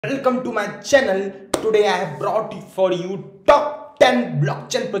Welcome to my channel. Today I have brought for you top 10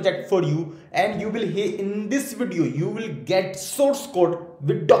 blockchain project for you, and you will hear in this video you will get source code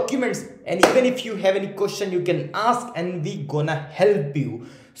with documents, and even if you have any question you can ask and we gonna help you.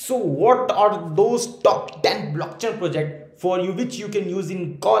 So what are those top 10 blockchain project for you which you can use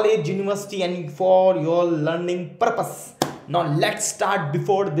in college, university and for your learning purpose? Now let's start.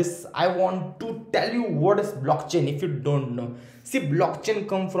 Before this, I want to tell you what is blockchain if you don't know. See, blockchain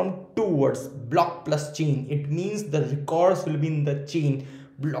come from two words, block plus chain. It means the records will be in the chain.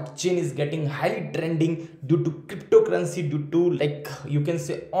 Blockchain is getting highly trending due to cryptocurrency, due to, like, you can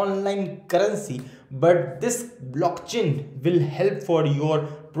say, online currency. But this blockchain will help for your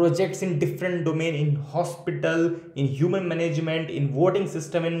projects in different domain, in hospital, in human management, in voting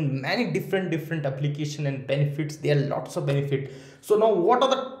system, in many different application and benefits. There are lots of benefit. So now what are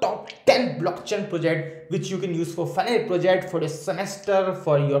the top 10 blockchain project which you can use for final project, for your semester,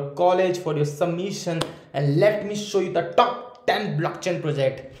 for your college, for your submission? And let me show you the top 10 blockchain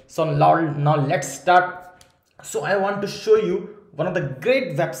project. So now let's start. So I want to show you one of the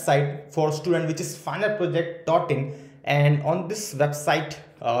great website for student, which is finalproject.in, and on this website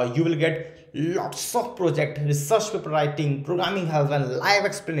you will get lots of project, research paper writing, programming help and live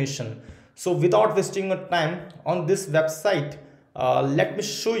explanation. So without wasting your time, on this website let me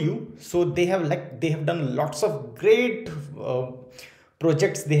show you. So they have done lots of great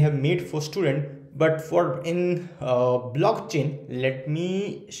projects they have made for student, but for in blockchain, let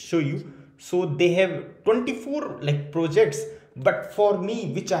me show you. So they have 24 projects, but for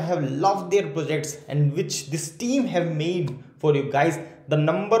me, which I have loved their projects and which this team have made for you guys, the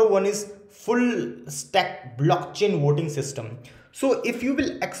number one is full stack blockchain voting system. So if you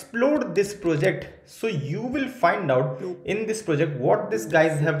will explore this project, so you will find out in this project what these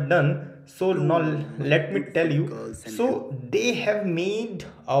guys have done. So now let me tell you. So they have made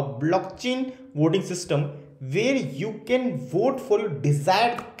a blockchain voting system where you can vote for your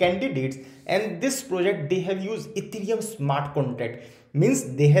desired candidates, and this project they have used Ethereum smart contract.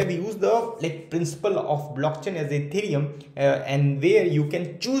 Means they have used the principle of blockchain as Ethereum, and where you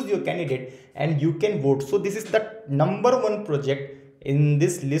can choose your candidate and you can vote. So this is the number one project in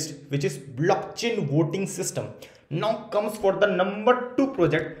this list, which is blockchain voting system. Now comes for the number two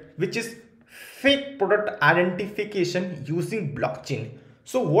project, which is fake product identification using blockchain.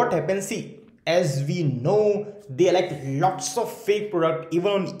 So what happens? See, as we know, there are lots of fake product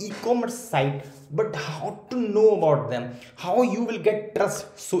even on e-commerce site, but how to know about them, how you will get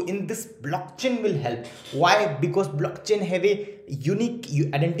trust? So in this, blockchain will help. Why? Because blockchain have a unique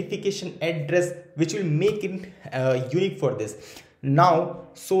identification address which will make it unique for this. Now,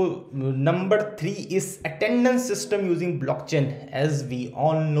 so number three is attendance system using blockchain. As we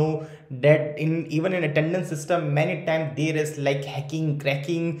all know that even in attendance system, many times there is hacking,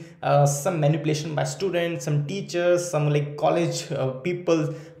 cracking, some manipulation by students, some teachers, some college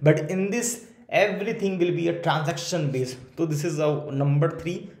people. But in this, everything will be a transaction based. So this is number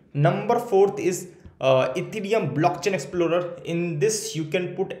three. Number fourth is Ethereum blockchain explorer. In this, you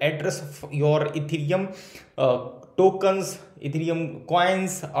can put address of your Ethereum tokens, Ethereum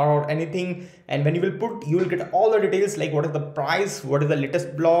coins or anything, and when you will put, you will get all the details, like what is the price, what is the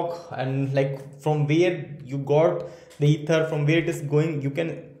latest block, and from where you got the ether, from where it is going, you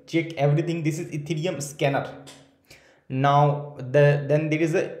can check everything. This is Ethereum scanner. Now then there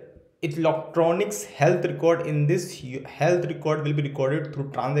is a electronics health record. In this, health record will be recorded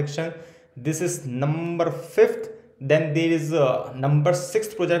through transaction. This is number fifth. Then there is a number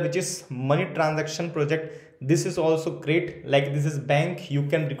sixth project, which is money transaction project. This is also great. This is bank, you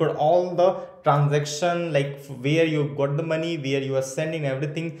can record all the transaction, where you got the money, where you are sending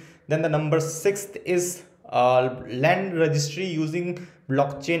everything. Then the number sixth is land registry using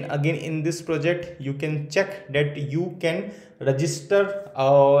blockchain. Again, in this project you can check that you can register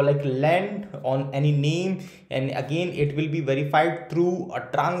land on any name, and again it will be verified through a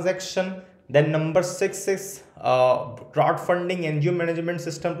transaction. Then number six is crowdfunding NGO management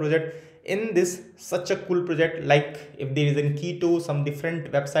system project. In this, such a cool project, if there is a keto, some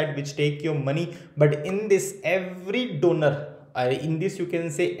different website which take your money, but in this, every donor, in this you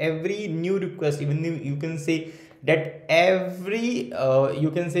can say every new request, even you can say that every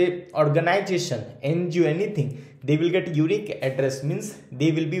you can say organization, NGO, anything, they will get unique address. Means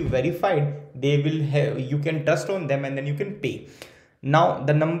they will be verified, they will have, you can trust on them, and then you can pay. Now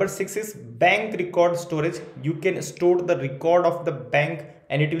the number six is bank record storage. You can store the record of the bank,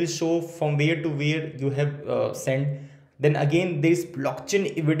 and it will show from where to where you have sent. Then again, there is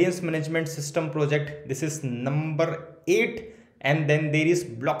blockchain evidence management system project. This is number eight. and then there is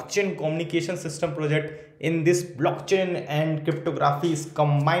blockchain communication system project. In this, blockchain and cryptography is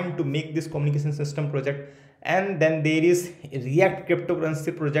combined to make this communication system project. And then there is React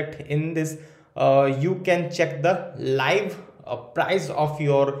cryptocurrency project. In this, you can check the live price of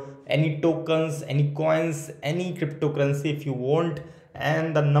your any tokens, any coins, any cryptocurrency if you want.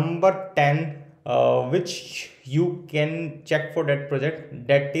 And the number 10 which you can check for that project,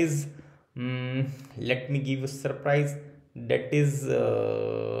 that is let me give you a surprise, that is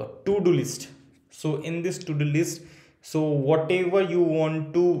to-do list. So in this to-do list, so whatever you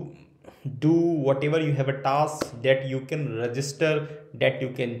want to do, whatever you have a task, that you can register, that you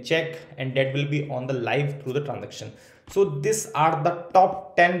can check, and that will be on the live through the transaction. So these are the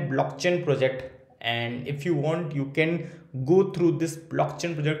top 10 blockchain project, and if you want, you can go through this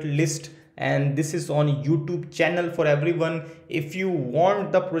blockchain project list, and this is on YouTube channel for everyone. If you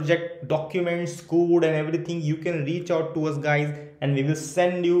want the project documents, code and everything, you can reach out to us guys, and we will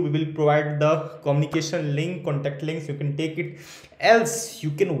send you, we will provide the communication link, contact links, you can take it. Else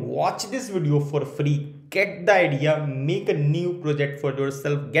you can watch this video for free, get the idea, make a new project for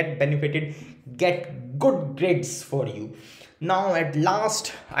yourself, get benefited, get good grades for you. Now at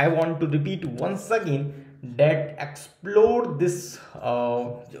last, I want to repeat once again that explore this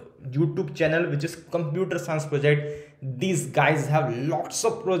YouTube channel, which is computer science project. These guys have lots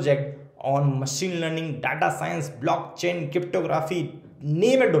of project on machine learning, data science, blockchain, cryptography,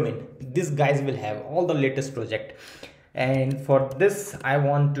 name a domain. These guys will have all the latest project. And for this, I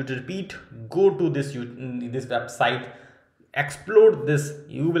want to repeat, go to this website, explore this,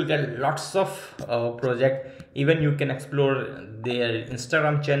 you will get lots of project. Even you can explore their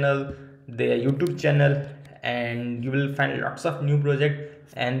Instagram channel, their YouTube channel, and you will find lots of new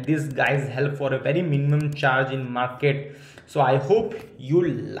project. And these guys help for a very minimum charge in market. So I hope you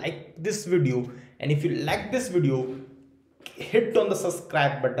like this video, and if you like this video, hit on the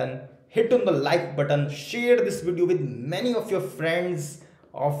subscribe button, hit on the like button, share this video with many of your friends,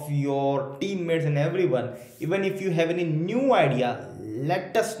 of your teammates and everyone. Even if you have any new idea,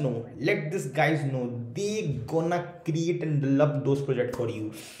 let us know, let these guys know, they gonna create and develop those projects for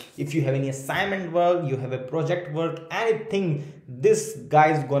you. If you have any assignment work, you have a project work, anything, this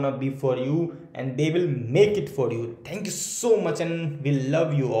guys gonna be for you, and they will make it for you. Thank you so much, and we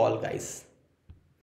love you all guys.